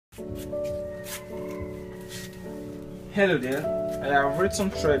Hello there. I have read some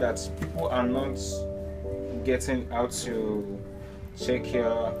thread that people are not getting how to check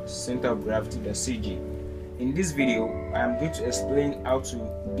your center of gravity, the CG. In this video, I am going to explain how to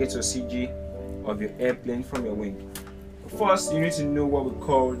get your CG of your airplane from your wing. First, you need to know what we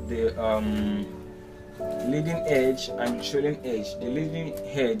call the leading edge and the trailing edge. The leading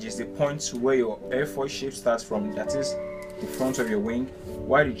edge is the point where your airfoil shape starts from, that is the front of your wing,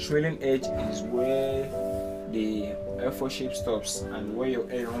 while the trailing edge is where the airfoil shape stops and where your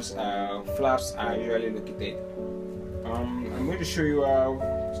ailerons flaps are usually located. I'm going to show you how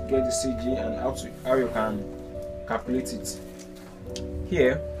to get the CG and how you can calculate it.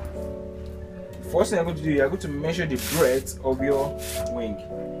 Here, the first thing I'm going to do, you are going to measure the breadth of your wing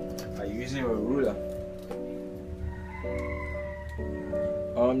by using a ruler.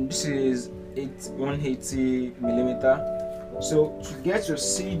 This is 180 millimeter. So to get your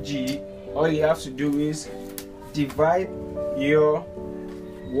CG, all you have to do is divide your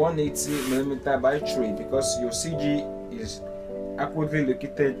 180 millimeter by 3, because your CG is accurately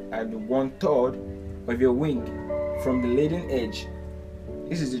located at the 1/3 of your wing from the leading edge.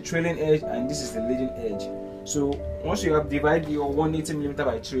 This is the trailing edge and this is the leading edge. So once you have divided your 180 millimeter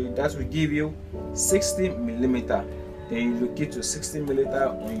by 3, that will give you 60 millimeter. Then you locate to 60 millimeter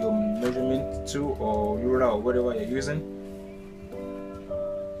on your measurement tool or ruler or whatever you're using.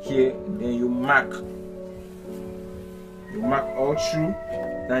 Here, then you mark all through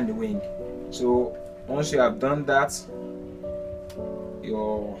down the wing. So once you have done that,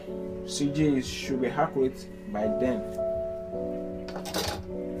 your CG should be accurate by then.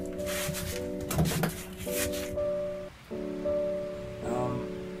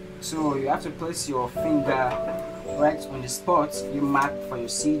 So you have to place your finger right on the spot you mark for your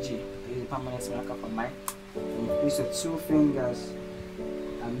CG. This is a permanent marker for mine. And you place your 2 fingers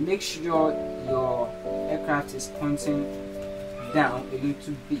and make sure your aircraft is pointing down a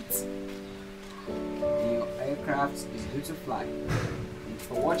little bit. And your aircraft is due to fly. Thanks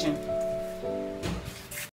for watching.